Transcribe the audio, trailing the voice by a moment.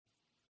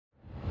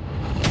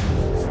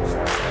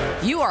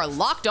You are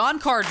Locked On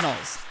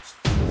Cardinals,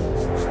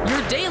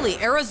 your daily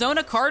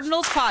Arizona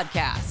Cardinals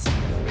podcast.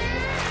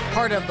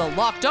 Part of the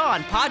Locked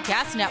On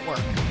Podcast Network,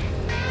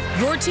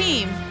 your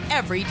team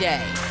every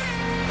day.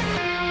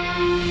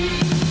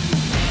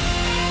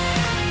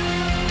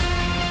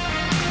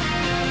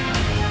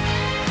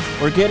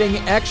 We're getting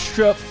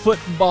extra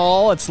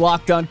football. It's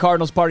Locked On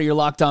Cardinals, part of your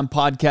Locked On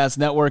Podcast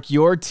Network,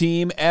 your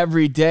team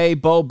every day.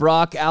 Bo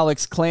Brock,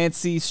 Alex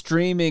Clancy,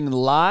 streaming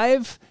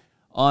live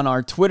on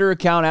our Twitter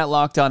account at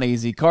Locked On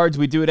AZ Cards.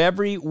 We do it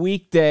every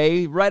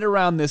weekday right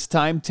around this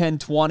time,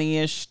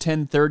 10:20-ish,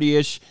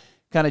 10:30-ish.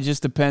 Kind of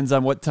just depends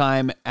on what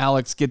time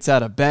Alex gets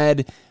out of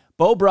bed.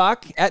 Bo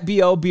Brock, at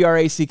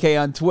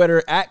BOBRACK on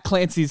Twitter, at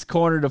Clancy's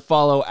Corner to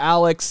follow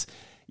Alex.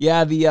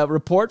 Yeah, the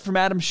report from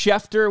Adam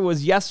Schefter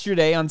was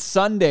yesterday on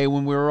Sunday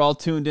when we were all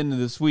tuned into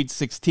the Sweet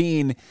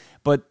 16.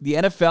 But the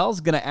NFL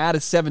is going to add a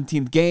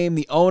 17th game.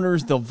 The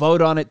owners, they'll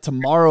vote on it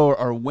tomorrow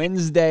or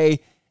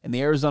Wednesday. And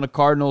the Arizona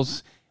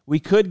Cardinals, we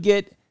could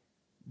get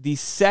the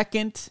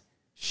second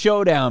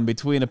showdown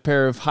between a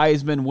pair of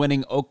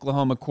Heisman-winning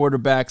Oklahoma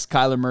quarterbacks,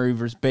 Kyler Murray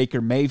versus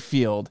Baker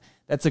Mayfield.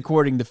 That's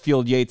according to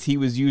Field Yates. He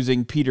was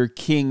using Peter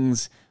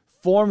King's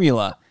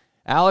formula.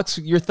 Alex,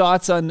 your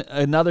thoughts on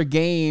another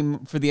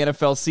game for the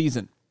NFL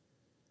season?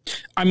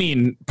 I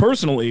mean,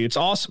 personally, it's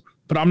awesome,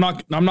 but I'm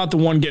not the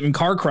one getting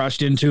car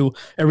crashed into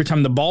every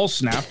time the ball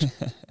snapped.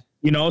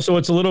 So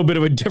it's a little bit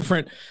of a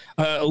different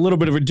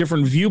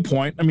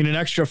viewpoint. I mean, an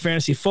extra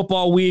fantasy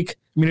football week.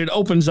 I mean, it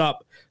opens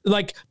up,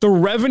 like, the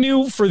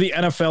revenue for the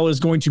NFL is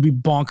going to be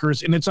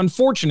bonkers, and it's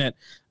unfortunate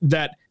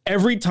that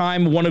every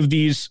time one of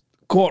these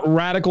quote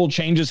radical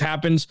changes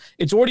happens,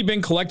 it's already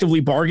been collectively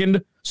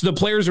bargained. So the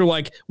players are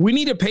like, we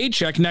need a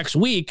paycheck next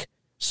week,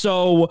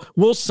 so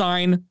we'll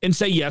sign and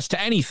say yes to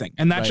anything.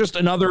 And that's just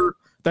another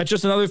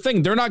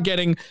thing. They're not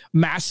getting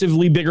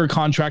massively bigger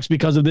contracts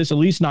because of this, at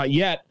least not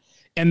yet.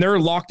 And they're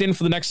locked in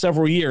for the next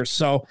several years.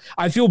 So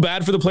I feel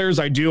bad for the players.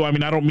 I do. I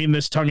mean, I don't mean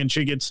this tongue in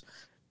cheek.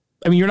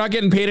 You're not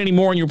getting paid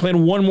anymore and you're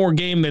playing one more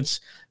game. That's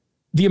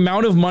the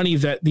amount of money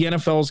that the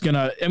NFL is going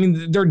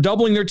to, they're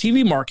doubling their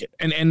TV market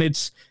and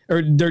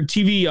their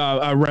TV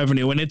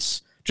revenue. And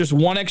it's just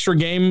one extra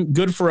game.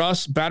 Good for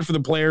us, bad for the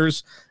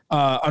players,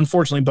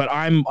 unfortunately. But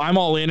I'm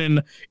all in.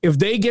 And if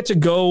they get to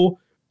go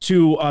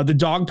to the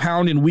dog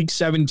pound in week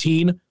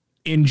 17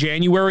 in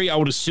January, I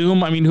would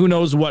assume, who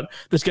knows what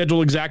the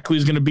schedule exactly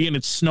is going to be, and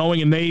it's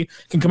snowing and they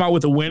can come out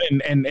with a win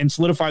and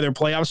solidify their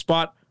playoff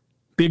spot.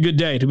 Be a good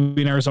day to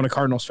be an Arizona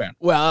Cardinals fan.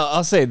 Well,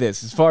 I'll say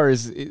this, as far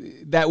as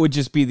that would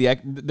just be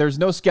there's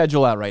no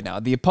schedule out right now.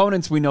 The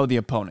opponents, we know the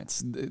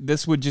opponents.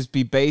 This would just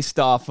be based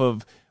off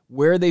of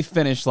where they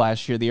finished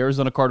last year. The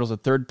Arizona Cardinals, a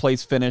third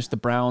place finish. The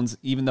Browns,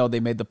 even though they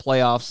made the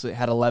playoffs,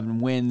 had 11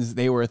 wins.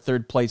 They were a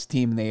third place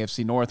team in the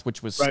AFC North,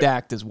 which was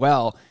stacked as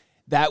well.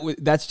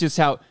 That's just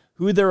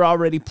who they're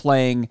already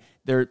playing,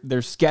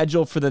 their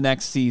schedule for the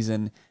next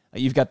season.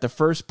 You've got the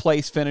first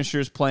place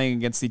finishers playing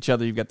against each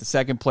other. You've got the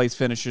second place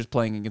finishers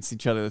playing against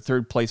each other. The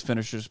third place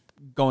finishers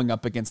going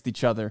up against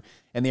each other.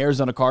 And the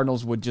Arizona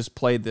Cardinals would just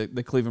play the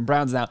Cleveland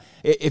Browns. Now,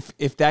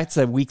 if that's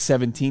a Week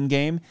 17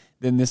 game,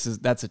 then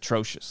that's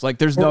atrocious. Like,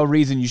 there's no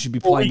reason you should be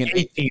playing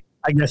Week 18,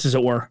 I guess, as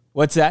it were.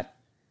 What's that?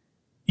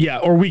 Yeah,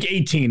 or Week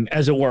 18,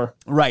 as it were.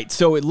 Right.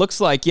 So it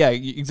looks like, yeah,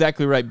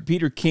 exactly right.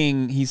 Peter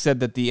King, he said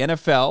that the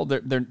NFL,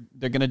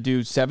 they're going to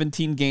do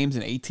 17 games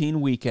in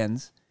 18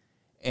 weekends,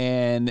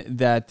 and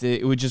that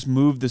it would just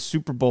move the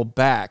Super Bowl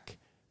back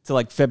to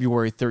like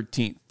February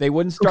 13th. They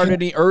wouldn't start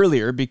any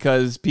earlier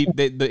because the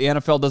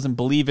NFL doesn't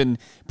believe in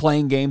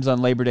playing games on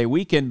Labor Day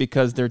weekend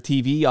because their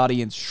TV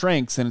audience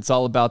shrinks, and it's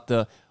all about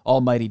the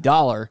almighty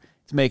dollar.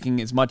 It's making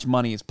as much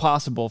money as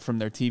possible from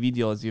their TV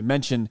deal, as you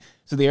mentioned.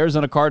 So the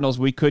Arizona Cardinals,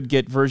 we could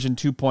get version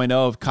 2.0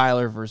 of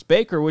Kyler versus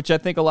Baker, which I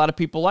think a lot of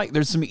people like.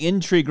 There's some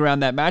intrigue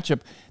around that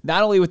matchup,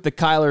 not only with the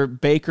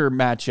Kyler-Baker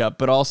matchup,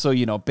 but also,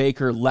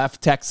 Baker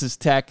left Texas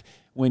Tech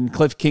when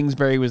Cliff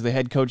Kingsbury was the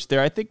head coach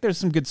there. I think there's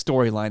some good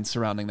storylines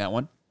surrounding that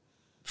one.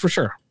 For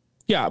sure.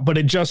 Yeah, but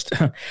it just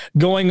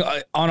going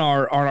on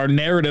our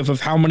narrative of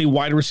how many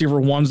wide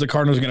receiver ones the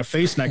Cardinals are going to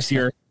face next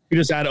year, you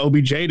just add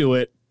OBJ to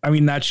it.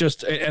 That's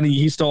just, and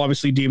he's still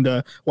obviously deemed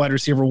a wide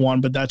receiver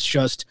one, but that's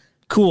just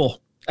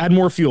cool. Add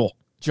more fuel.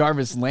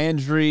 Jarvis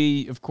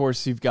Landry, of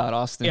course, you've got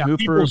Austin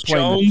Hooper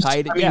playing the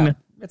tight end.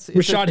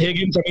 Rashad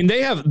Higgins.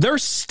 They're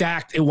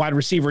stacked at wide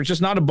receiver. It's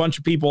just not a bunch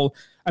of people.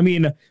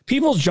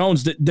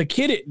 Peoples-Jones, the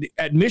kid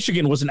at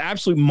Michigan was an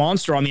absolute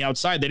monster on the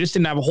outside. They just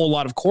didn't have a whole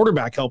lot of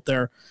quarterback help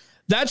there.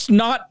 That's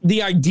not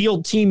the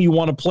ideal team you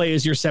want to play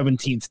as your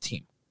 17th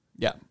team.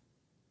 Yeah.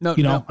 No.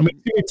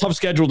 It's a tough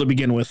schedule to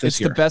begin with this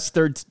year. It's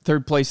the best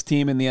third place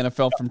team in the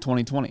NFL from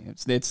 2020.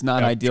 It's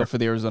not ideal for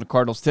the Arizona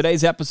Cardinals.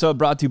 Today's episode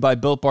brought to you by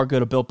Built Bar.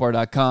 Go to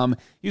BuiltBar.com.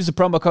 Use the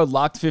promo code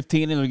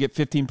LOCKED15 and you'll get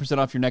 15%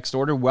 off your next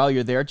order. While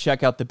you're there,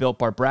 check out the Built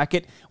Bar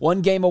bracket.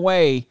 One game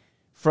away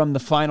from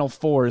the Final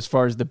Four as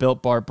far as the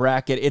Built Bar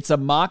bracket. It's a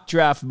mock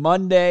draft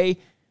Monday.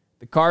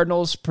 The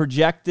Cardinals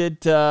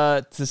projected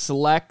to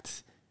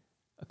select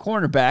a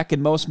cornerback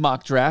in most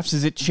mock drafts.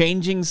 Is it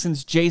changing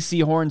since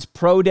J.C. Horn's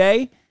pro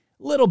day?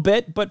 little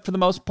bit, but for the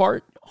most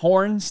part,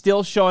 Horn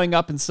still showing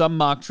up in some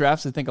mock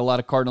drafts. I think a lot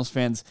of Cardinals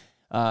fans,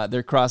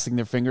 they're crossing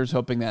their fingers,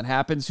 hoping that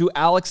happens. Who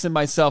Alex and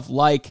myself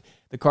like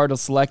the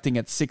Cardinals selecting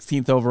at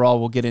 16th overall,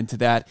 we'll get into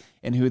that,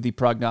 and who the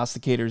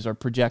prognosticators are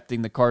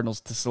projecting the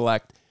Cardinals to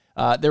select.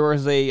 There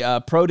was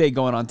a pro day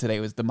going on today.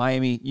 It was the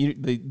Miami,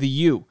 the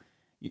U.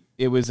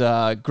 It was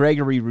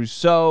Gregory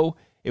Rousseau.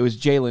 It was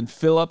Jalen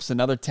Phillips,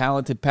 another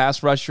talented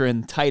pass rusher,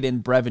 and tight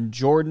end Brevin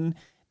Jordan.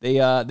 They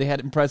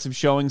had impressive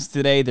showings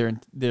today.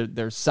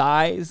 Their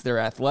size, their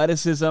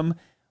athleticism,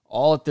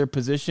 all at their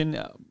position.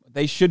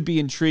 They should be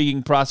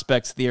intriguing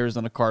prospects, the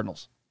Arizona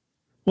Cardinals.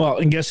 Well,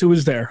 and guess who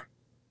was there?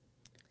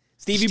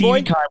 Stevie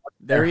Boy.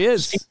 There he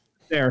is.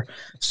 There.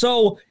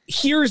 So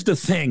here's the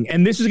thing,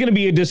 and this is going to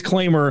be a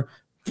disclaimer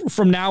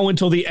from now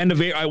until the end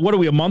of what are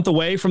we, a month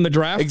away from the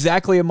draft?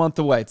 Exactly a month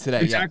away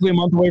today. Exactly a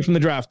month away from the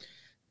draft.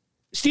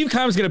 Steve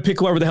Keim is going to pick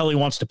whoever the hell he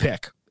wants to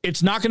pick.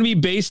 It's not going to be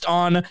based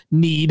on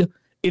need.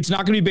 It's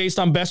not going to be based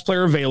on best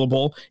player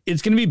available.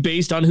 It's going to be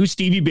based on who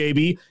Stevie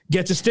Baby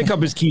gets to stick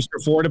up his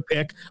keister for to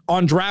pick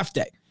on draft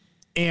day.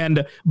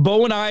 And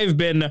Bo and I have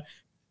been,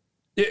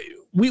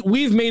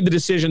 we've made the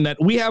decision that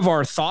we have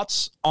our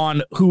thoughts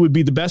on who would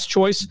be the best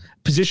choice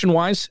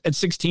position-wise at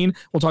 16.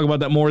 We'll talk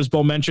about that more, as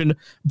Bo mentioned.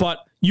 But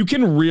you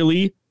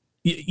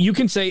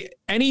can say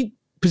any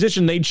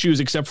position they'd choose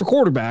except for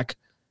quarterback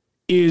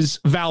is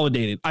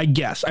validated, I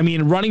guess. I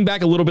mean, running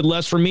back a little bit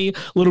less for me, a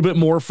little bit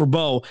more for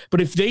Bo. But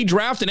if they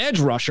draft an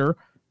edge rusher,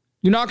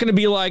 you're not going to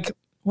be like,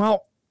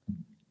 well,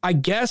 I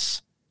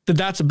guess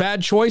that's a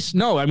bad choice.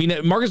 No, I mean,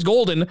 Marcus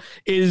Golden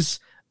is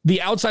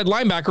the outside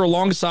linebacker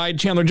alongside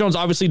Chandler Jones,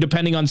 obviously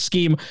depending on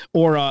scheme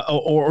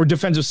or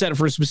defensive set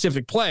for a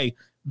specific play.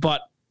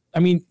 But, I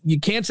mean, you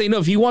can't say no.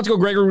 If he wants to go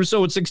Gregory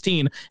Rousseau at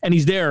 16 and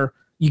he's there,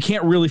 you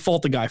can't really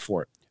fault the guy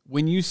for it.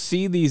 When you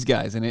see these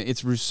guys, and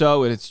it's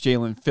Rousseau, and it's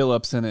Jalen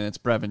Phillips, and it's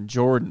Brevin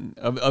Jordan,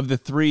 of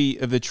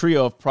the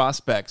trio of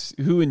prospects,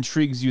 who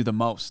intrigues you the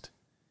most?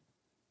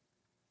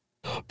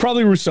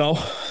 Probably Rousseau.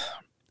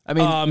 I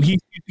mean,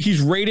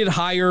 he's rated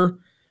higher.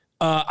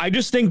 I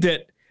just think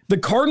that the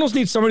Cardinals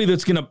need somebody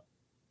that's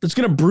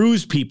gonna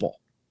bruise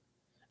people.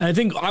 And I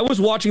think I was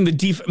watching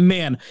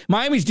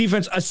Miami's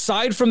defense,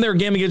 aside from their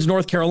game against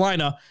North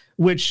Carolina,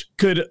 which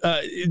could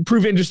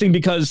prove interesting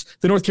because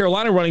the North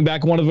Carolina running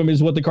back, one of them is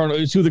who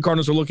the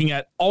Cardinals are looking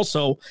at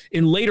also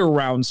in later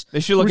rounds.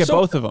 They should look at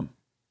both of them.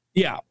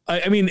 Yeah.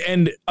 I mean,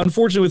 and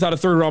unfortunately without a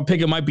third round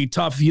pick, it might be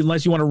tough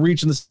unless you want to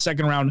reach in the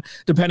second round,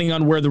 depending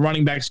on where the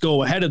running backs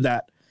go ahead of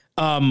that.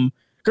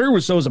 Gregory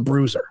Rousseau is a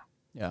bruiser.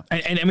 Yeah.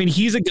 And I mean,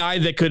 he's a guy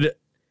that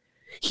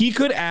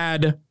could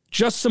add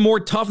just some more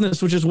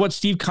toughness, which is what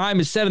Steve Keim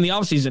has said in the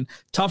offseason.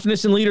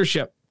 Toughness and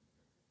leadership.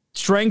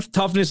 Strength,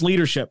 toughness,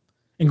 leadership.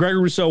 And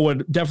Gregory Rousseau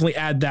would definitely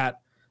add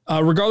that.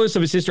 Regardless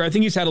of his history, I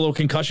think he's had a little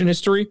concussion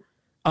history.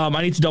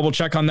 I need to double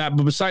check on that.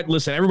 But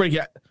listen,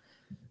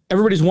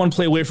 everybody's one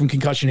play away from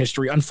concussion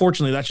history.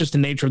 Unfortunately, that's just the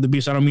nature of the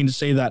beast. I don't mean to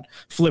say that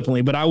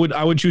flippantly, but I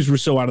would choose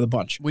Rousseau out of the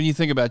bunch. When you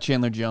think about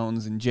Chandler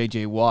Jones and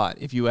J.J. Watt,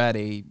 if you had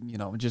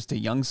just a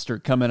youngster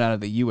coming out of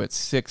the U at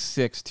 6'6",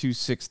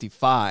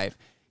 265,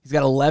 he's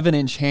got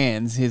 11-inch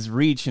hands. His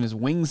reach and his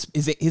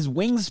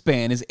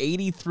wingspan is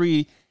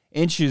 83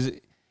 inches.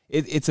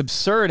 It's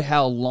absurd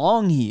how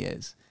long he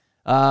is.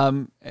 I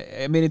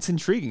mean, it's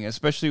intriguing,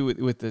 especially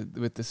with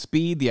the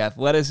speed, the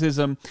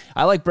athleticism.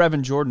 I like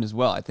Brevin Jordan as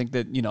well. I think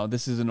that,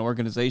 this is an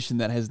organization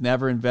that has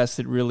never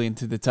invested really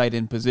into the tight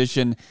end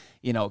position.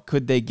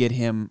 Could they get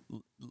him,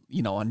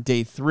 on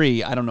day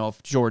 3? I don't know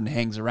if Jordan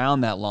hangs around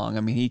that long.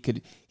 I mean,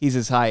 he's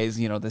as high as,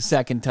 the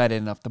second tight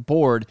end off the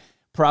board.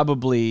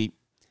 Probably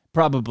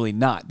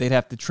not. They'd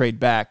have to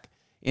trade back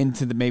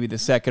into maybe the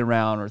second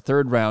round or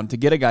third round to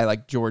get a guy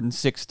like Jordan,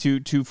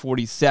 6'2",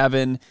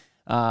 247,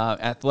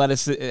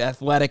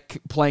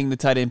 athletic, playing the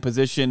tight end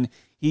position.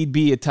 He'd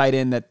be a tight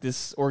end that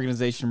this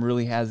organization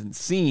really hasn't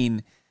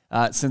seen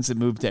since it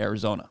moved to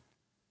Arizona.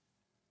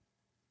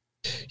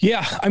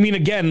 Yeah, I mean,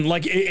 again,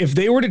 like if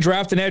they were to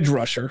draft an edge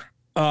rusher,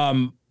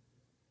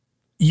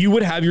 you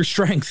would have your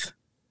strength.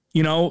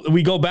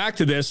 We go back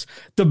to this.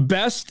 The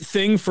best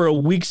thing for a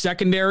weak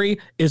secondary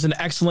is an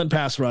excellent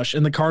pass rush,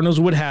 and the Cardinals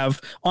would have,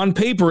 on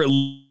paper,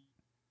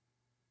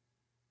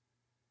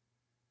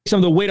 some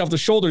of the weight off the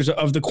shoulders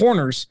of the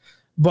corners.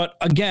 But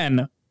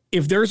again,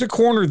 if there's a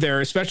corner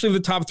there, especially the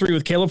top 3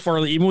 with Caleb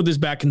Farley, even with his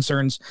back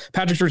concerns,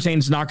 Patrick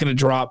Surtain's not going to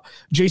drop.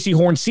 J.C.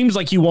 Horn seems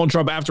like he won't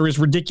drop after his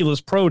ridiculous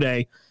pro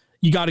day.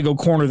 You got to go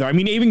corner there. I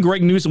mean, even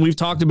Greg Newsome, we've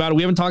talked about it.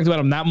 We haven't talked about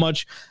him that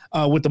much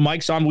with the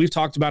mics on. We've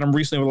talked about him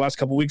recently over the last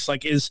couple of weeks.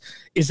 Like, is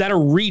that a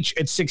reach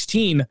at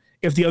 16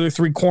 if the other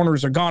 3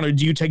 corners are gone, or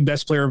do you take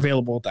best player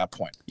available at that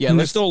point? Yeah, and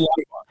there's still a lot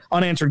of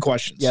unanswered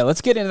questions. Yeah, let's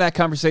get into that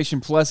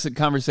conversation, plus a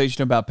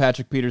conversation about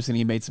Patrick Peterson.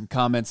 He made some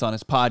comments on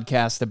his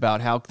podcast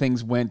about how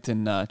things went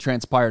and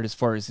transpired as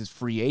far as his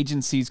free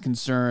agency is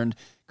concerned.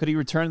 Could he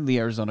return to the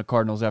Arizona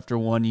Cardinals after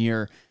 1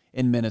 year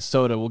in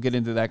Minnesota. We'll get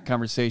into that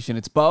conversation.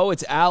 It's Bo,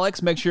 it's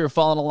Alex. Make sure you're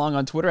following along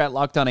on Twitter at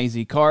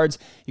LockedOnAZCards.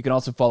 You can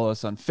also follow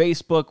us on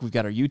Facebook. We've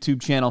got our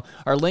YouTube channel.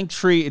 Our link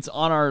tree, it's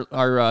on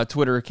our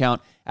Twitter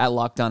account at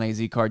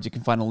LockedOnAZCards. You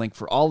can find a link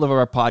for all of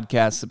our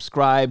podcasts.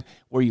 Subscribe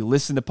where you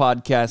listen to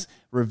podcasts.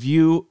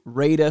 Review,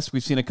 rate us.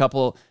 We've seen a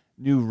couple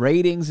new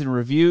ratings and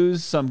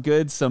reviews, some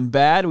good, some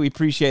bad. We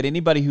appreciate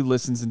anybody who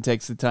listens and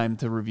takes the time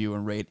to review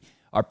and rate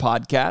our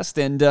podcast.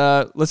 And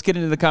let's get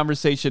into the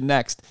conversation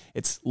next.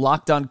 It's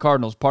Locked On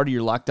Cardinals, part of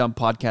your Locked On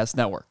Podcast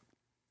Network.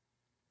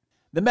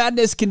 The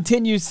madness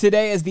continues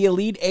today as the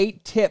Elite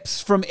Eight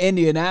tips from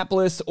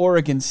Indianapolis,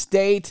 Oregon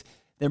State.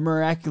 Their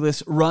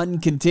miraculous run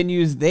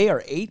continues. They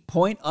are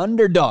 8-point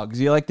underdogs.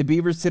 You like the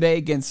Beavers today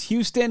against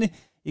Houston?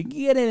 You can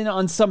get in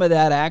on some of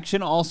that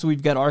action. Also,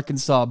 we've got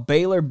Arkansas,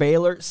 Baylor,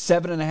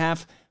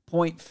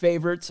 7.5-point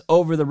favorites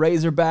over the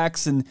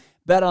Razorbacks. And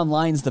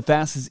BetOnline's the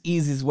fastest,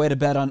 easiest way to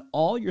bet on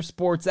all your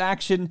sports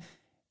action.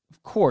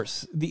 Of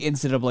course, the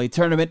NCAA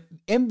tournament,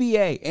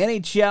 NBA,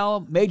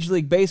 NHL, Major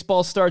League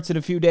Baseball starts in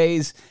a few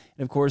days.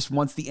 And of course,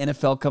 once the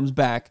NFL comes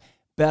back,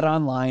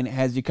 BetOnline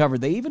has you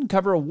covered. They even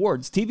cover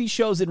awards, TV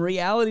shows, and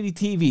reality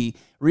TV.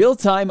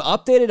 Real-time,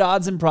 updated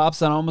odds and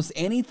props on almost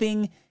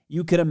anything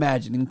you can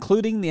imagine,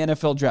 including the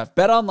NFL draft.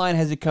 BetOnline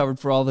has you covered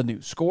for all the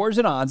news, scores,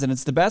 and odds, and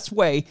it's the best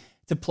way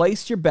to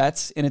place your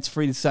bets, and it's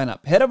free to sign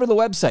up. Head over to the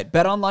website,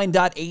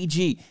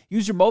 betonline.ag.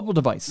 Use your mobile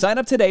device. Sign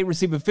up today.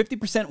 Receive a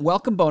 50%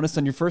 welcome bonus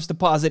on your first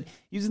deposit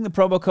using the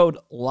promo code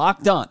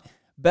LOCKEDON.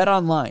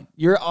 BetOnline,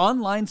 your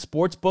online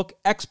sportsbook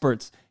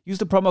experts. Use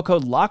the promo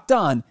code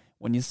LOCKEDON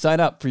when you sign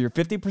up for your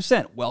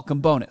 50%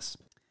 welcome bonus.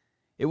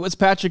 It was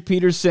Patrick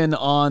Peterson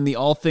on the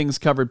All Things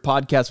Covered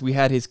podcast. We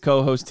had his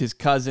co-host, his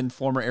cousin,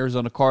 former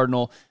Arizona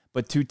Cardinal,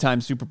 but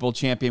two-time Super Bowl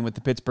champion with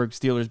the Pittsburgh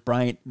Steelers,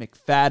 Bryant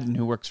McFadden,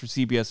 who works for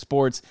CBS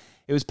Sports.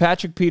 It was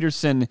Patrick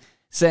Peterson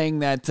saying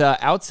that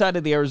outside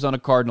of the Arizona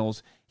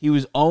Cardinals, he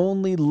was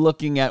only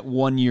looking at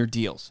one-year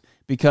deals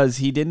because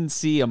he didn't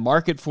see a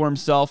market for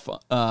himself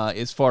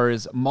as far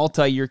as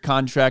multi-year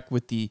contract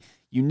with the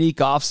unique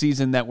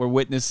offseason that we're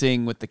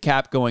witnessing with the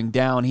cap going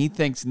down. He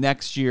thinks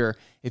next year,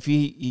 if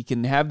he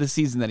can have the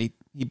season that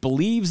he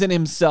believes in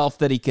himself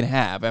that he can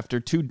have after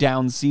two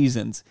down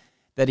seasons,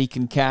 that he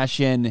can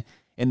cash in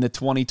the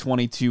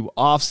 2022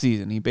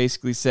 offseason. He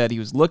basically said he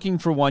was looking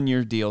for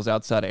one-year deals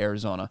outside of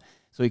Arizona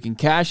so he can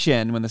cash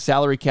in when the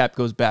salary cap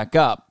goes back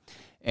up.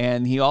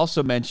 And he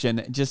also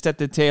mentioned just at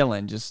the tail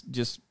end,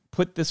 just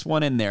put this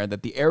one in there,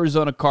 that the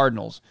Arizona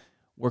Cardinals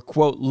were,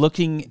 quote,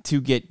 looking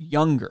to get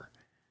younger.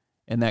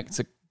 And that's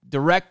a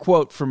direct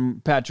quote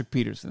from Patrick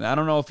Peterson. I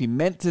don't know if he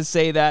meant to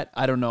say that.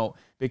 I don't know,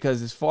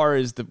 because as far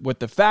as what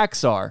the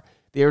facts are,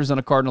 the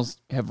Arizona Cardinals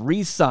have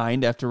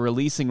re-signed after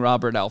releasing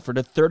Robert Alford,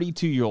 a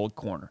 32-year-old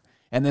corner.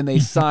 And then they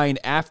signed,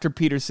 after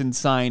Peterson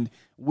signed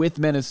with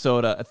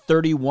Minnesota, a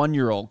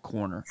 31-year-old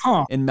corner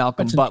in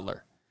Malcolm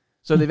Butler.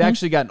 So they've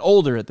actually gotten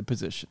older at the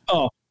position.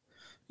 Oh,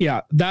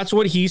 yeah. That's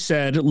what he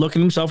said,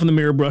 looking himself in the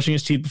mirror, brushing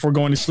his teeth before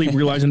going to sleep,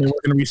 realizing they were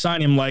going to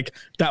re-sign him. Like,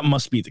 that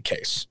must be the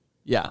case.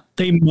 Yeah.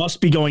 They must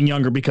be going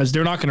younger because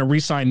they're not going to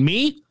re-sign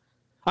me.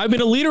 I've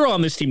been a leader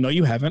on this team. No,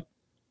 you haven't.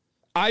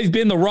 I've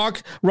been the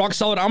rock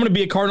solid. I'm going to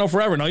be a Cardinal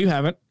forever. No, you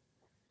haven't.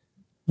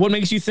 What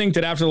makes you think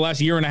that after the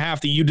last year and a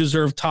half that you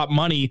deserve top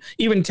money,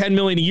 even $10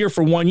 million a year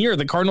for 1 year?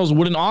 The Cardinals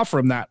wouldn't offer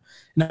him that.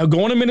 Now,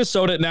 going to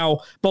Minnesota now,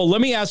 Bo,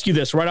 let me ask you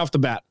this right off the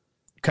bat,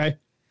 okay?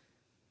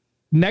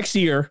 Next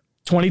year,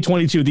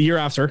 2022, the year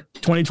after,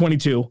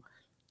 2022,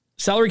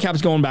 salary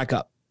cap's going back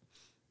up.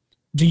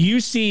 Do you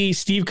see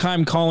Steve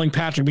Keim calling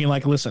Patrick being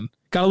like, listen,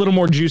 got a little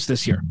more juice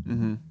this year?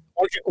 Mm-hmm.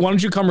 Why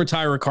don't you come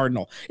retire a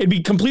Cardinal? It'd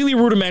be completely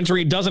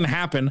rudimentary. It doesn't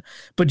happen.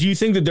 But do you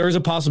think that there is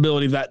a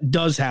possibility that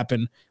does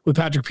happen with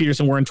Patrick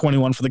Peterson wearing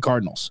 21 for the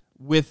Cardinals?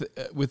 With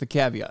a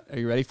caveat. Are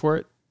you ready for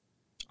it?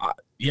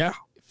 Yeah.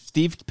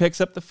 Steve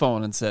picks up the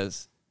phone and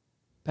says,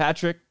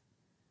 Patrick,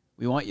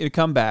 we want you to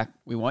come back.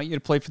 We want you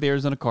to play for the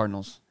Arizona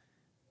Cardinals,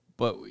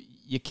 but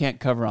you can't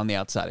cover on the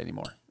outside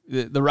anymore.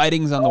 The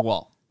writing's on the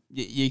wall.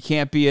 You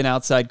can't be an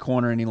outside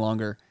corner any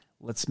longer.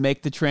 Let's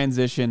make the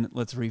transition.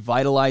 Let's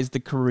revitalize the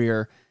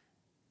career.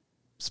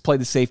 Let's play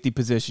the safety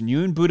position.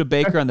 You and Budda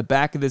Baker on the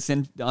back of this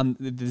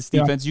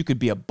defense, you could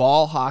be a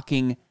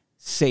ball-hawking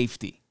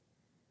safety.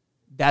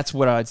 That's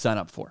what I'd sign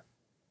up for.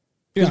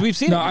 Because we've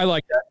seen I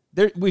like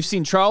that. We've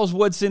seen Charles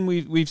Woodson.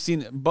 We've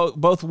seen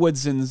both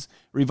Woodsons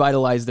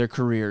revitalize their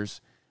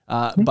careers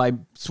by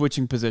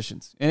switching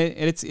positions, and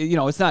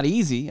it's not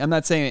easy. I'm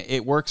not saying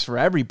it works for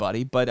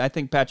everybody, but I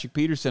think Patrick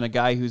Peterson, a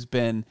guy who's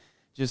been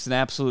just an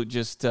absolute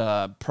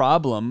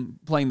problem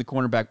playing the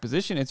cornerback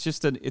position, it's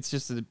just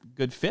a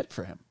good fit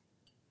for him.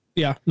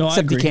 Yeah, no,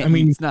 Except I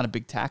agree. He's not a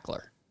big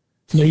tackler.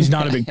 No, he's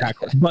not a big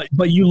tackler.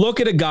 But you look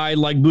at a guy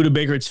like Budda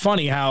Baker. It's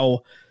funny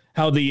how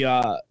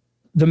the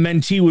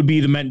mentee would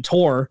be the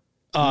mentor.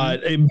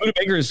 Budda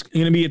Baker is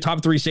going to be a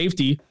top 3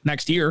 safety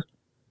next year.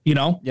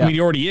 I mean, he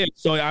already is.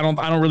 So I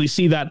don't really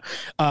see that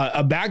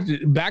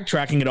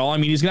backtracking at all. I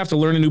mean, he's gonna have to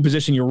learn a new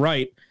position. You're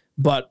right,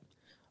 but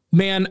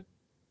man,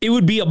 it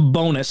would be a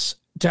bonus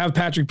to have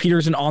Patrick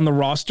Peterson on the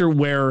roster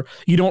where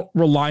you don't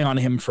rely on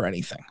him for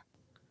anything.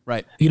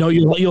 Right.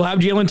 You'll have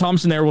Jalen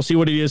Thompson there. We'll see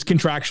what it is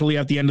contractually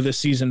at the end of this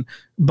season.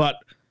 But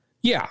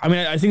yeah, I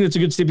mean, I think that's a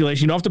good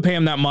stipulation. You don't have to pay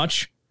him that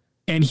much.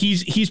 And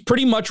he's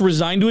pretty much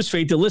resigned to his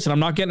fate that, listen, I'm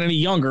not getting any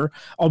younger.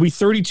 I'll be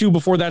 32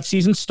 before that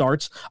season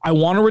starts. I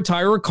want to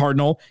retire a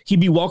Cardinal. He'd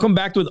be welcomed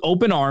back with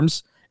open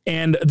arms.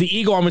 And the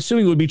ego, I'm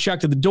assuming, would be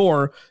checked at the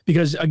door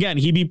because, again,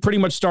 he'd be pretty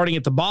much starting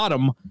at the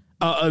bottom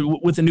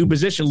with a new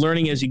position,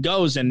 learning as he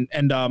goes. And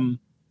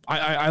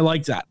I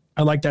like that.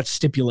 I like that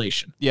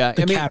stipulation. Yeah,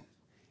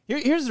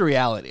 here's the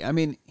reality. I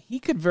mean, he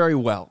could very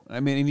well.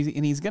 I mean,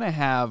 and he's going to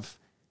have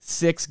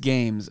 6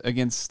 games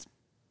against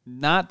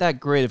not that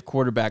great of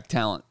quarterback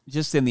talent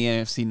just in the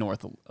NFC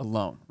North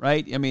alone,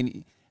 right? I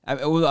mean,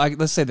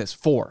 let's say this,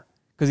 4.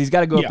 Because he's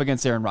got to go up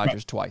against Aaron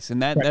Rodgers twice. And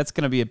that's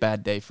going to be a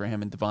bad day for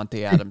him and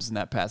Devontae Adams in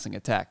that passing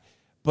attack.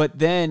 But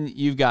then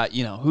you've got,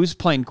 who's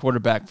playing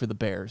quarterback for the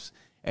Bears.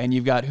 And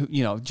you've got,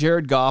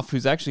 Jared Goff,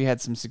 who's actually had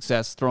some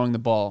success throwing the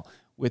ball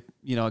with,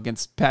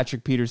 against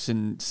Patrick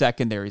Peterson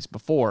secondaries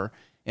before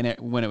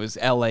when it was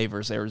LA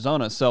versus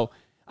Arizona. So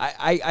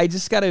I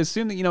just got to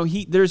assume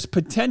that, there's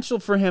potential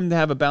for him to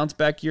have a bounce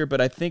back year. But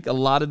I think a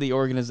lot of the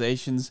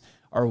organizations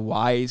are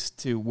wise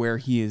to where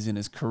he is in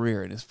his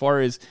career. And as far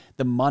as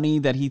the money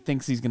that he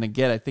thinks he's going to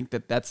get, I think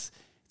it's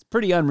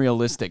pretty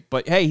unrealistic.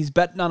 But hey, he's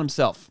betting on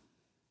himself.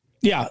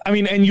 Yeah, I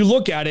mean, and you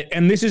look at it,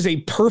 and this is a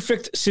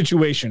perfect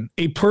situation,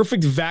 a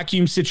perfect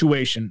vacuum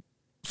situation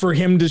for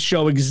him to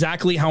show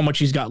exactly how much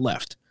he's got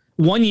left.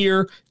 1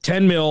 year,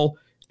 $10 million,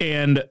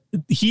 and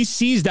he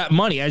sees that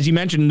money. As you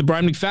mentioned in the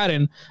Brian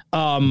McFadden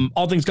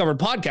All Things Covered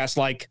podcast,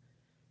 like,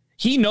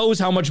 he knows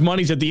how much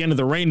money's at the end of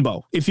the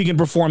rainbow if he can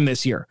perform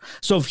this year.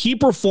 So if he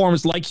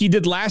performs like he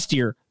did last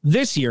year,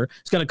 this year,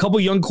 he's got a couple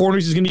young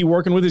corners he's going to be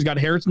working with. He's got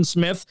Harrison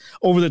Smith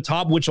over the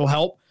top, which will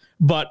help.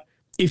 But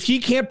if he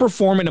can't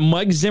perform in a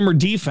Mike Zimmer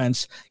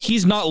defense,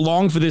 he's not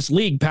long for this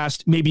league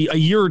past maybe a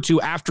year or two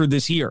after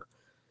this year.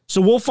 So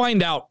we'll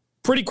find out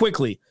pretty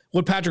quickly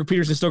what Patrick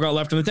Peterson still got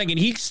left in the tank. And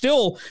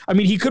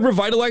he could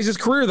revitalize his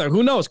career there.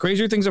 Who knows?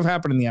 Crazier things have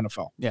happened in the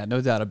NFL. Yeah, no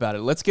doubt about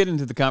it. Let's get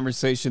into the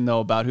conversation, though,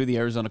 about who the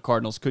Arizona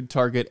Cardinals could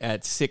target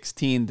at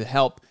 16 to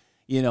help,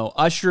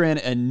 usher in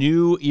a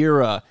new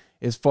era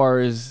as far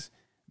as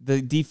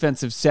the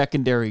defensive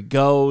secondary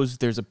goes.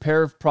 There's a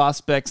pair of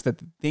prospects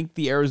that I think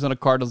the Arizona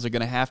Cardinals are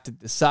going to have to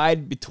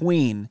decide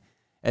between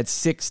at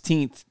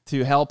 16th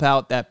to help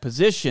out that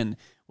position.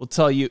 We'll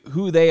tell you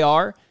who they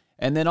are.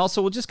 And then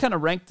also we'll just kind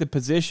of rank the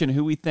position,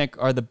 who we think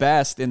are the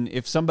best. And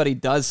if somebody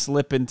does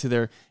slip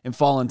into and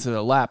fall into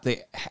their lap,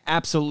 they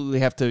absolutely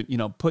have to,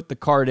 put the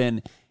card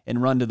in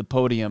and run to the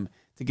podium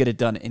to get it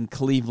done in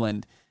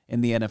Cleveland in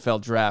the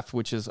NFL draft,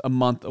 which is a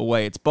month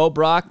away. It's Bo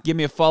Brock. Give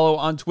me a follow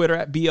on Twitter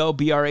at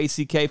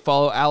BOBRACK.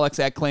 Follow Alex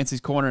at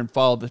Clancy's Corner and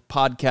follow the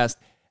podcast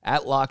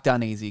at Locked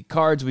On AZ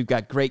Cards. We've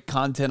got great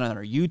content on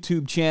our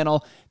YouTube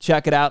channel.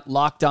 Check it out,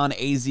 Locked On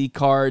AZ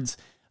Cards.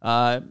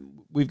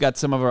 We've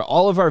got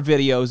all of our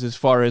videos as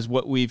far as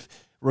what we've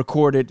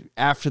recorded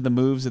after the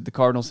moves that the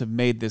Cardinals have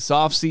made this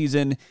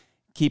offseason.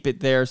 Keep it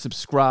there,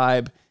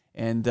 subscribe,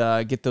 and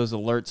get those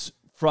alerts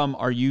from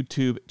our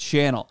YouTube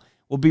channel.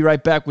 We'll be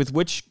right back with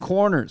which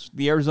corners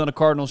the Arizona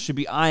Cardinals should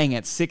be eyeing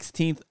at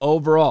 16th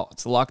overall.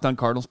 It's the Locked On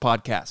Cardinals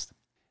podcast.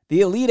 The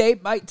Elite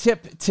Eight might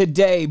tip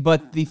today,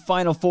 but the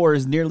Final Four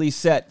is nearly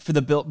set for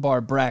the Built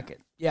Bar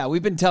bracket. Yeah,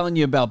 we've been telling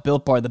you about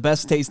Built Bar, the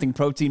best tasting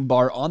protein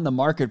bar on the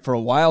market for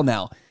a while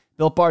now.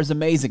 Built Bar is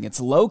amazing.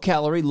 It's low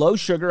calorie, low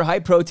sugar, high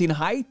protein,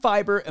 high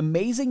fiber,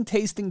 amazing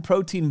tasting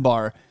protein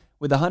bar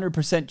with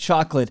 100%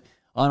 chocolate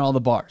on all the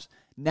bars.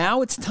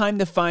 Now it's time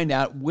to find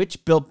out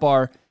which Built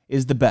Bar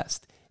is the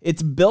best.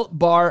 It's Built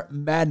Bar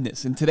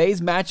Madness. In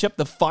today's matchup,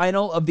 the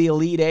final of the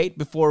Elite Eight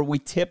before we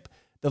tip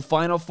the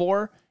Final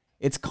Four,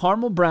 it's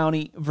caramel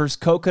brownie versus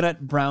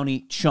coconut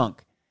brownie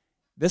chunk.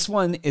 This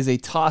one is a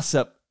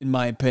toss-up, in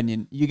my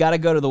opinion. You got to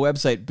go to the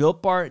website,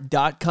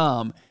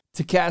 BuiltBar.com,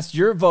 to cast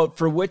your vote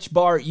for which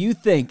bar you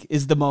think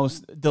is the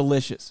most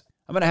delicious.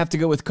 I'm going to have to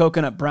go with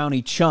coconut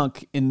brownie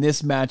chunk in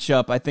this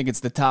matchup. I think it's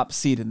the top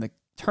seed in the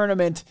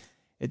tournament.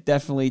 It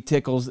definitely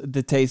tickles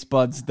the taste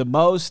buds the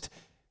most.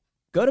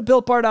 Go to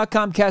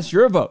BuiltBar.com, cast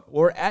your vote,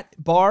 or at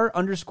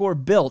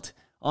bar_built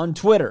on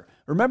Twitter.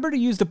 Remember to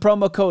use the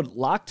promo code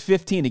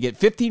LOCKED15 to get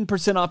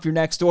 15% off your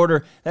next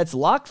order. That's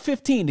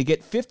LOCKED15 to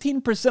get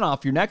 15%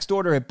 off your next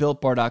order at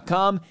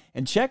BuiltBar.com.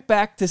 And check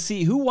back to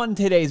see who won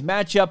today's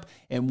matchup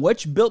and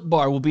which Built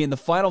Bar will be in the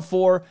Final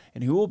Four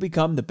and who will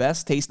become the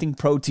best tasting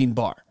protein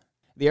bar.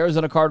 The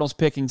Arizona Cardinals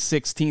picking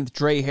 16th.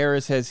 Dre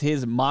Harris has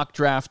his mock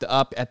draft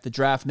up at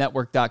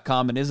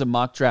thedraftnetwork.com and is a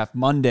mock draft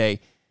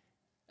Monday.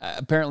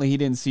 Apparently he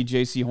didn't see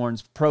J.C.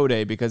 Horn's pro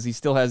day because he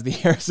still has the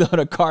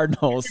Arizona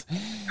Cardinals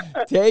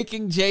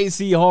taking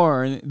J.C.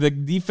 Horn, the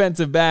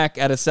defensive back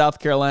out of South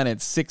Carolina, at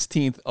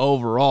 16th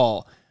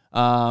overall.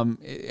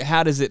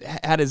 How does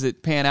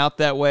it pan out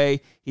that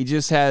way? He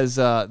just has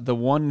the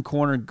one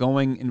corner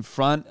going in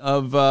front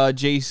of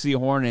J.C.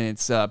 Horn, and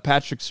it's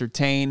Patrick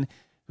Surtain,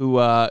 who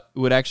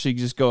would actually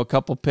just go a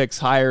couple picks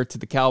higher to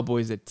the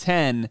Cowboys at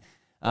 10.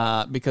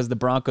 because the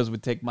Broncos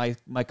would take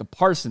Micah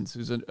Parsons,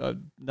 who's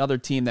another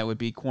team that would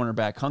be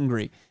cornerback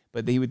hungry,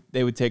 but they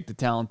would take the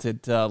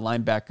talented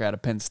linebacker out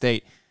of Penn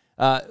State.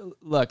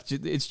 Look,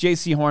 it's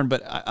J.C. Horn,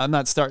 but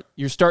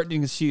you're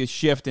starting to see a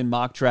shift in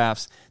mock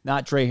drafts,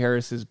 not Trey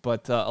Harris's,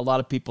 but a lot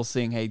of people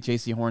saying, hey,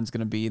 J.C. Horn's going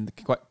to be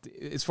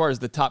as far as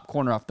the top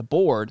corner off the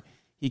board,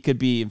 he could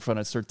be in front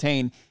of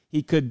Surtain.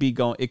 He could be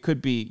going, it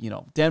could be,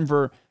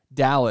 Denver,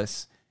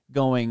 Dallas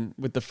going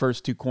with the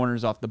first two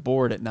corners off the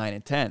board at 9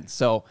 and 10.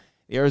 So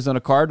the Arizona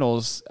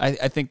Cardinals,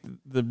 I think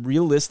the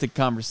realistic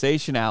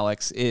conversation,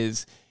 Alex,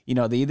 is,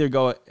 they either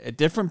go a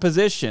different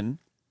position,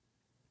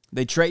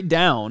 they trade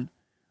down,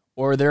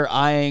 or they're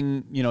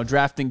eyeing,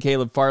 drafting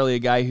Caleb Farley, a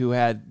guy who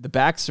had the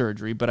back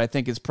surgery, but I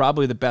think is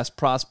probably the best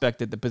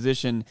prospect at the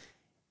position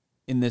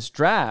in this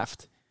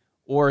draft,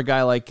 or a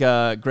guy like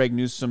Greg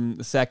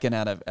Newsome II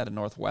out of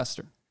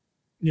Northwestern.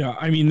 Yeah,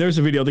 I mean, there's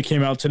a video that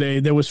came out today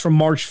that was from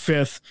March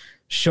 5th,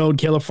 showed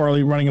Caleb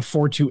Farley running a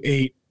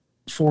 4.28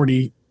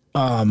 40.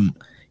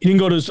 He didn't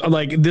go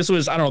to this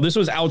was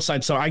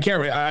outside, so I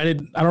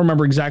don't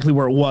remember exactly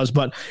where it was,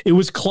 but it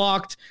was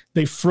clocked.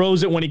 They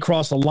froze it when he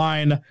crossed the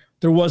line.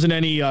 There wasn't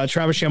any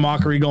Travis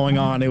Shamockery going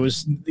on.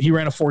 He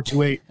ran a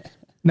 4.28.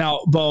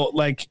 Now, Bo,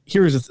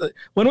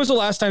 when was the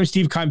last time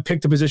Steve Keim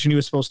picked a position he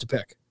was supposed to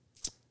pick?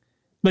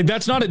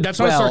 That's not a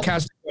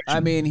sarcastic question. I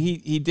mean,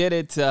 he did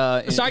it.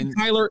 Besides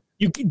Tyler,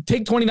 you can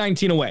take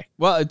 2019 away.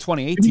 Well,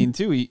 2018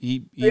 too. But he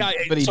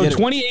did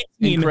 2018 it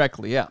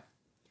incorrectly. Yeah.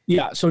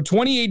 Yeah. So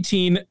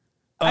 2018.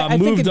 I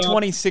think in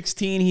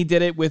 2016 he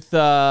did it with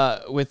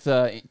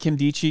Kim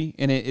Dichie,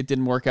 and it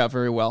didn't work out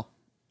very well.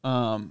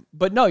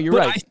 But no, you're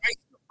right.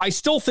 I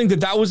still think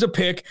that was a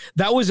pick.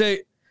 That was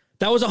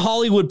a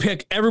Hollywood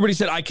pick. Everybody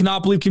said, I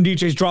cannot believe Kim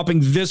Dichie is dropping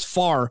this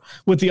far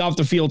with the off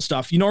the field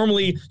stuff.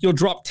 Normally you'll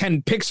drop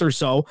 10 picks or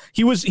so.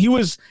 He was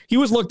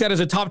looked at as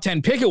a top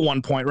 10 pick at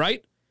one point,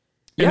 right?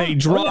 And they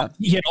dropped.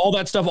 He had all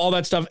that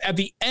stuff. At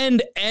the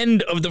end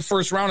of the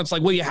first round, it's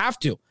like, well, you have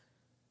to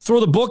throw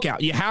the book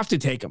out. You have to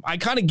take him. I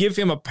kind of give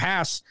him a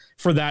pass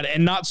for that,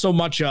 and not so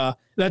much.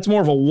 That's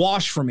more of a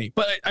wash for me.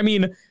 But I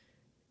mean,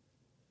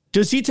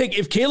 does he take,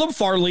 if Caleb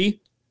Farley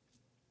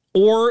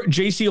or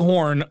J.C.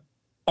 Horn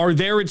are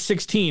there at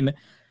 16,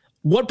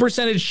 what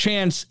percentage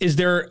chance is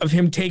there of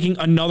him taking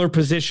another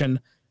position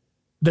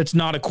that's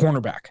not a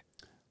cornerback?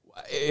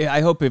 I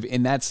hope if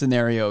in that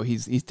scenario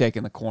he's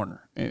taking the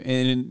corner,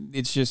 and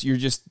it's just you're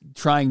just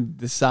trying to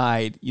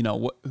decide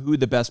who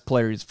the best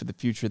player is for the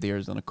future of the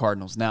Arizona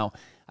Cardinals. Now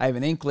I have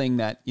an inkling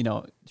that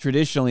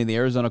traditionally the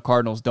Arizona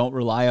Cardinals don't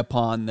rely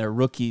upon their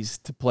rookies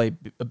to play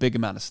a big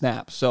amount of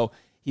snaps, so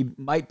he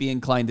might be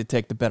inclined to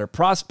take the better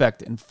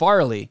prospect in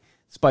Farley,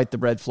 despite the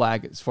red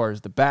flag as far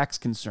as the back's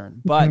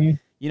concerned. But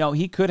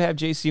he could have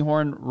J.C.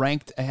 Horn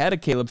ranked ahead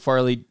of Caleb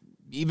Farley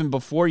even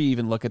before you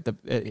even look at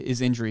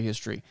his injury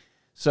history.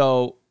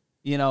 So,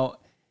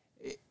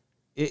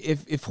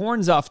 if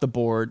Horn's off the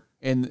board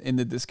and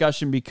the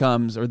discussion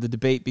becomes, or the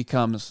debate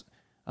becomes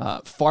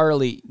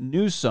Farley,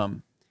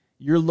 Newsome,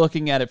 you're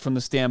looking at it from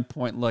the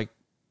standpoint like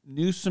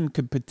Newsome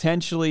could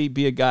potentially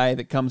be a guy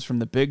that comes from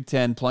the Big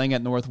Ten playing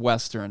at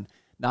Northwestern.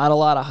 Not a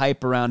lot of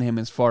hype around him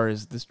as far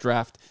as this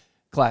draft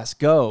class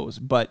goes,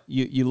 but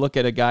you look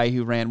at a guy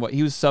who ran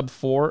he was sub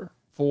 4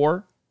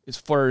 as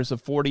far as a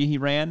 40 he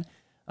ran.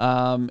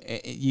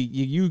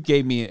 You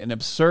gave me an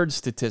absurd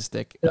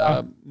statistic.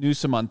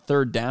 Newsome on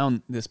third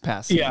down this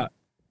past season. Yeah.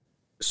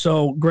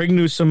 So Greg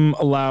Newsome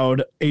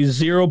allowed a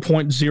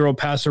 0.0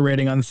 passer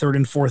rating on third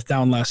and fourth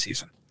down last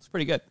season. It's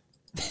pretty good.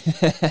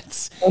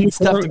 only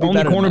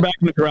cornerback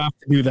in the draft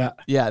to do that.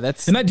 Yeah, and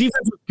that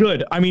defense was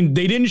good. I mean,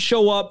 they didn't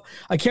show up.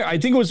 I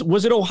think it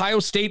was it Ohio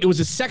State? It was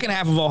the second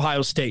half of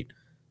Ohio State.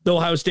 The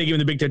Ohio State game in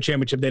the Big Ten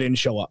championship, they didn't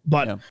show up.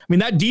 But I mean,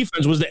 that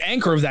defense was the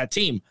anchor of that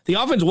team. The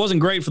offense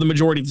wasn't great for the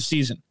majority of the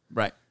season,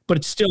 right? But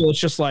it's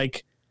just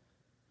like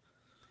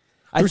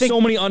there's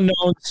so many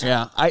unknowns.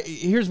 Yeah,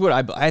 here's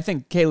what I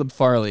think Caleb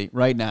Farley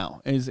right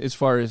now is, as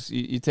far as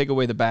you take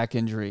away the back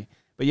injury,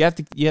 but you have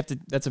to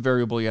that's a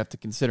variable you have to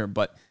consider.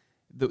 But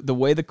the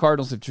way the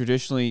Cardinals have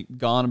traditionally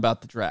gone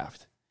about the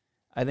draft,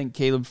 I think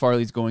Caleb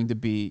Farley is going to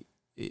be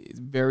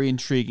very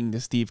intriguing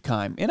to Steve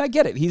Keim, and I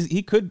get it.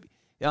 He could.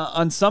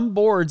 On some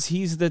boards,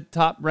 he's the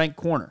top-ranked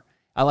corner.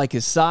 I like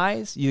his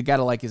size. You got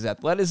to like his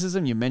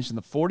athleticism. You mentioned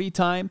the 40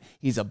 time.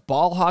 He's a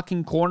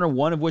ball-hawking corner,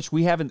 one of which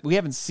we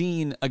haven't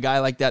seen a guy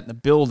like that in the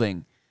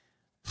building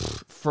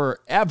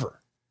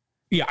forever.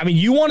 Yeah, I mean,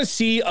 you want to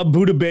see a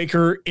Budda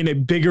Baker in a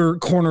bigger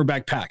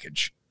cornerback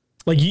package.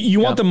 Like you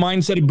want the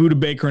mindset of Budda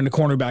Baker in the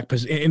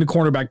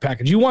cornerback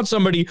package. You want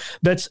somebody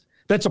that's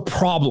a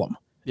problem,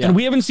 and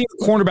we haven't seen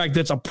a cornerback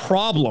that's a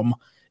problem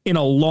in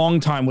a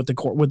long time with the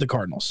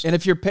Cardinals. And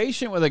if you're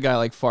patient with a guy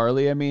like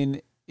Farley, I mean,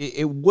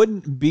 it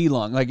wouldn't be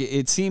long. Like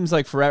it seems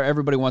like forever,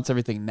 everybody wants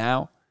everything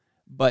now,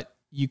 but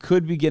you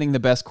could be getting the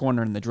best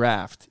corner in the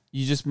draft.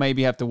 You just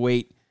maybe have to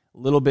wait a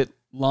little bit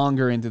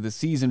longer into the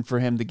season for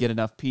him to get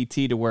enough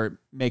PT to where it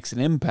makes an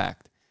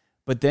impact.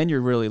 But then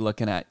you're really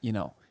looking at,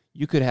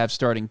 you could have a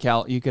starting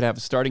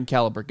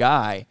caliber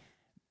guy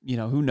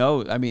who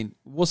knows? I mean,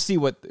 we'll see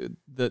what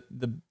the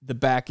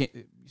back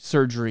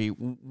surgery,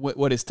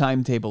 what his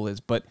timetable is,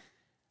 but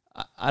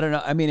I don't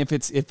know. I mean, if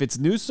it's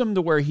Newsome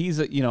to where he's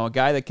a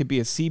guy that could be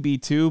a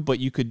CB2, but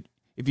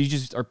if you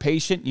just are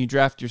patient and you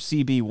draft your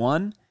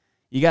CB1,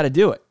 you got to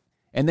do it.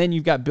 And then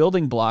you've got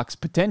building blocks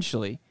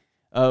potentially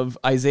of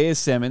Isaiah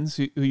Simmons,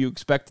 who you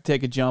expect to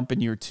take a jump in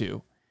year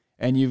 2.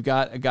 And you've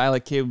got a guy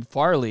like Caleb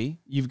Farley.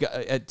 You've got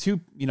at 2,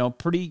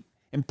 pretty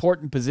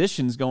important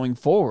positions going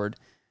forward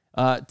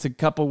to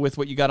couple with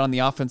what you got on the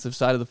offensive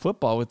side of the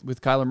football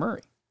with Kyler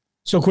Murray.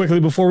 So quickly,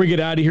 before we get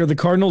out of here, the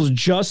Cardinals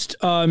just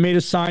made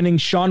a signing.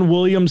 Sean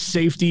Williams,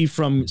 safety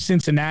from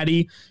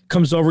Cincinnati,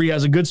 comes over. He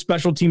has a good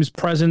special teams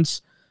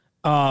presence.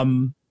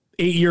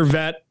 8-year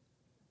vet,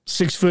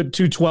 6 foot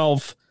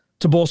 212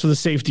 to bolster the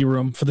safety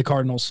room for the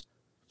Cardinals.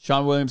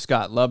 Sean Williams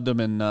Scott, loved him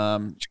in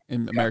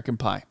American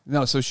Pie.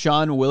 No, so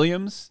Sean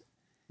Williams.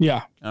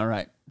 Yeah. All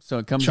right. So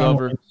it comes Sean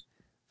over Williams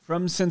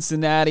from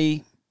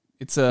Cincinnati.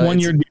 It's a 1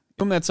 year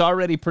team that's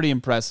already pretty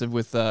impressive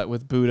with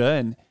Buddha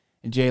and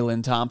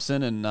Jalen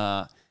Thompson, and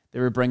they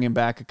were bringing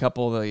back a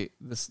couple of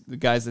the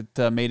guys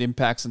that made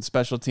impacts on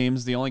special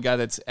teams. The only guy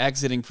that's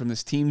exiting from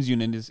this teams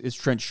unit is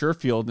Trent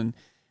Sherfield, and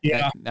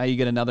now you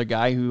get another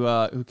guy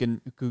who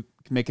can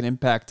make an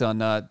impact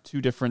on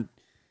 2 different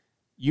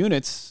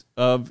units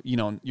of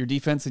your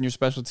defense and your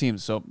special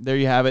teams. So there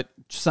you have it.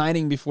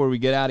 Signing before we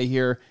get out of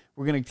here.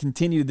 We're going to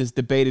continue this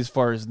debate as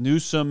far as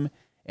Newsome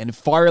and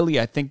Farley.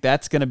 I think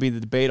that's going to be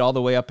the debate all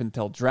the way up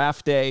until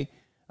draft day.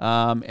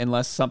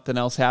 Unless something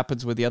else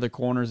happens with the other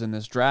corners in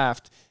this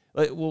draft.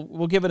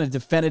 We'll give it a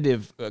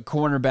definitive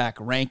cornerback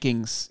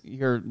rankings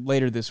here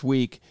later this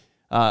week,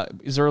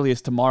 as early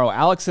as tomorrow.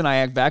 Alex and I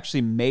have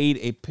actually made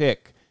a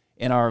pick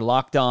in our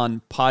Locked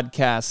On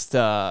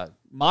podcast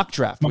mock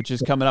draft, which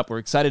is coming up. We're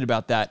excited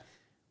about that.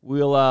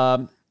 We're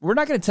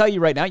not going to tell you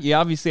right now. You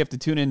obviously have to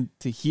tune in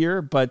to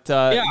hear, but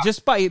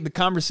just by the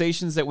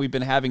conversations that we've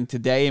been having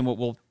today and what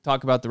we'll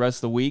talk about the rest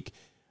of the week,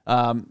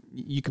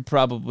 you could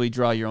probably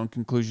draw your own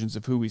conclusions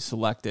of who we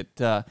selected.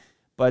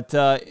 But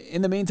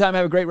in the meantime,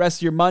 have a great rest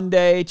of your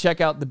Monday. Check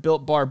out the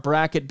Built Bar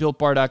bracket,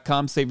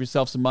 BuiltBar.com. Save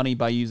yourself some money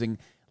by using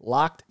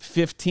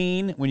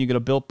Locked15 when you go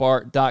to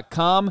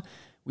BuiltBar.com.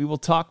 We will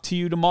talk to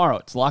you tomorrow.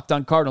 It's Locked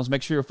On Cardinals.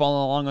 Make sure you're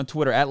following along on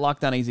Twitter at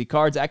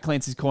LockedOnAZCards, at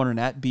Clancy's Corner, and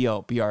at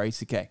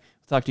BOBRACK. We'll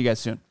talk to you guys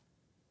soon.